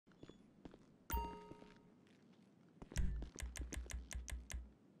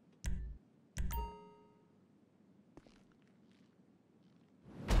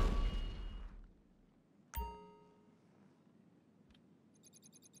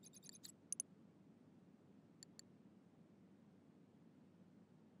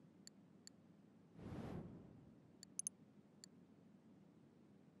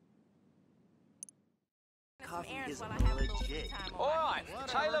coffee is legit. Alright,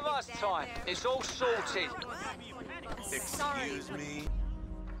 tale of us time. It's all sorted. Excuse me?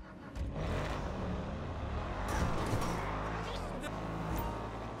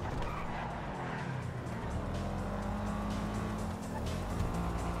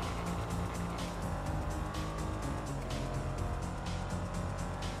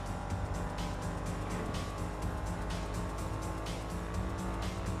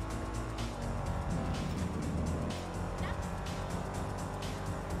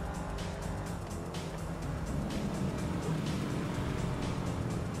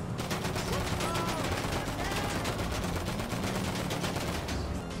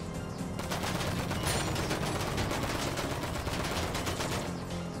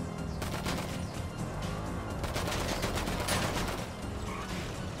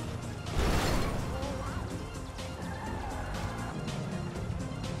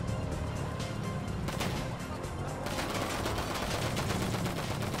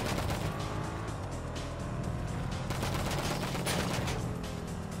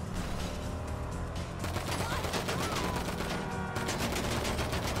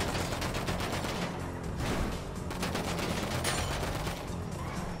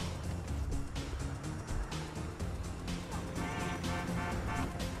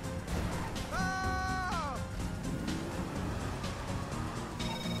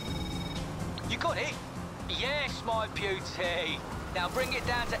 Got it? Yes, my beauty. Now bring it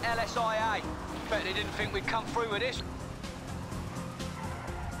down to LSIA. Bet they didn't think we'd come through with this.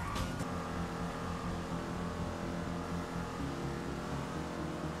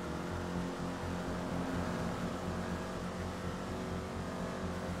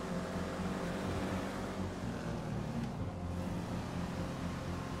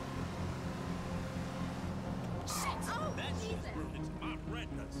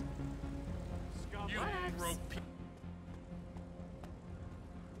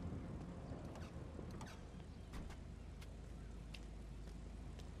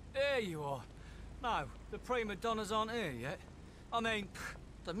 There you are. No, the prima donnas aren't here yet. I mean,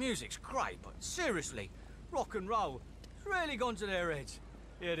 the music's great, but seriously, rock and roll, it's really gone to their heads.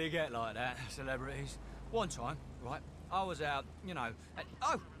 Yeah, they get like that, celebrities. One time, right, I was out, you know, and,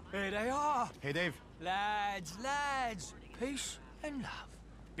 oh, here they are. Hey, Dave. Lads, peace and love.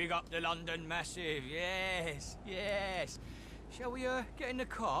 Big up the London Massive, yes, yes. Shall we, get in the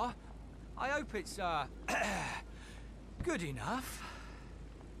car? I hope it's, good enough.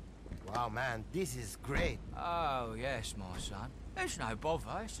 Wow, man, this is great. Oh, yes, my son. There's no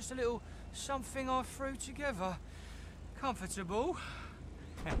bother. It's just a little something I threw together. Comfortable.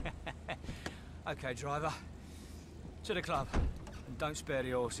 OK, driver. To the club. And don't spare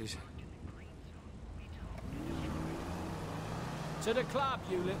the horses. To the club,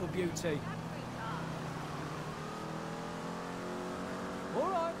 you little beauty. All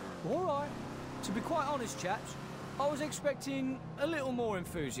right, all right. To be quite honest, chaps, I was expecting a little more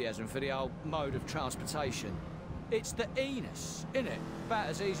enthusiasm for the old mode of transportation. It's the Enus, innit? About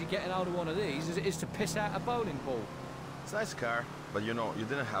as easy getting hold of one of these as it is to piss out a bowling ball. It's a nice car, but you know, you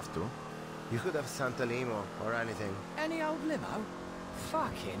didn't have to. You could have Santa Limo or anything. Any old limo?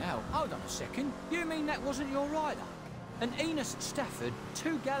 Fucking hell, hold on a second. You mean that wasn't your rider? An Enus Stafford,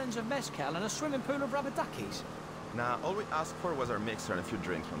 2 gallons of mezcal and a swimming pool of rubber duckies? Nah, all we asked for was our mixer and a few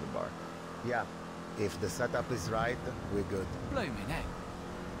drinks from the bar. Yeah, if the setup is right, we're good. Blooming heck.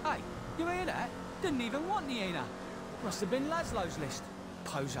 Hey, you hear that? Didn't even want the Ena. Must have been Laszlo's list.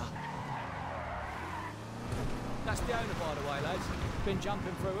 Poser. That's the owner, by the way, lads. Been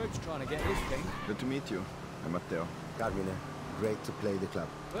jumping through hoops trying to get this thing. Good to meet you. I'm Matteo. Carmine, great to play the club.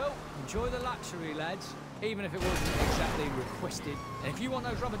 Well, enjoy the luxury, lads. Even if it wasn't exactly requested. And if you want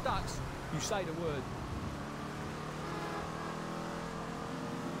those rubber ducks, you say the word.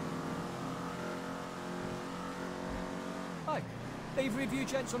 Hey, either of you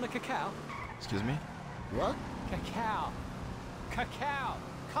gents on the cacao? Excuse me? What? Cacao. Cacao.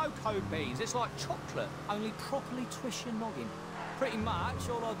 Cocoa beans. It's like chocolate, only properly twist your noggin. Pretty much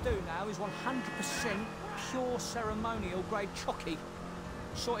all I do now is 100% pure ceremonial grade chocky.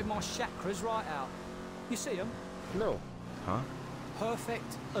 Sorted my chakras right out. You see them? No. Huh?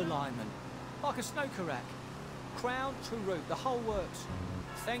 Perfect alignment. Like a snooker rack. Crown to root, the whole works.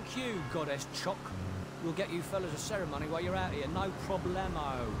 Thank you, Goddess Choc. We'll get you fellas a ceremony while you're out here, no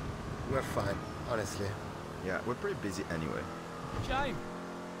problemo. We're fine, honestly. Yeah, we're pretty busy anyway. Shame.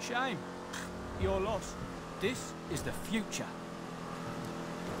 Shame. You're lost. This is the future.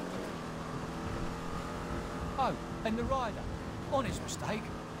 Oh, and the rider. Honest mistake.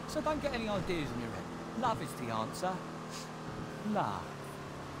 So don't get any ideas in your head. Love is the answer. Love.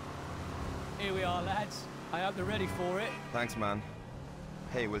 Here we are, lads. I hope they're ready for it. Thanks, man.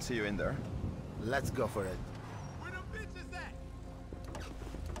 Hey, we'll see you in there. Let's go for it.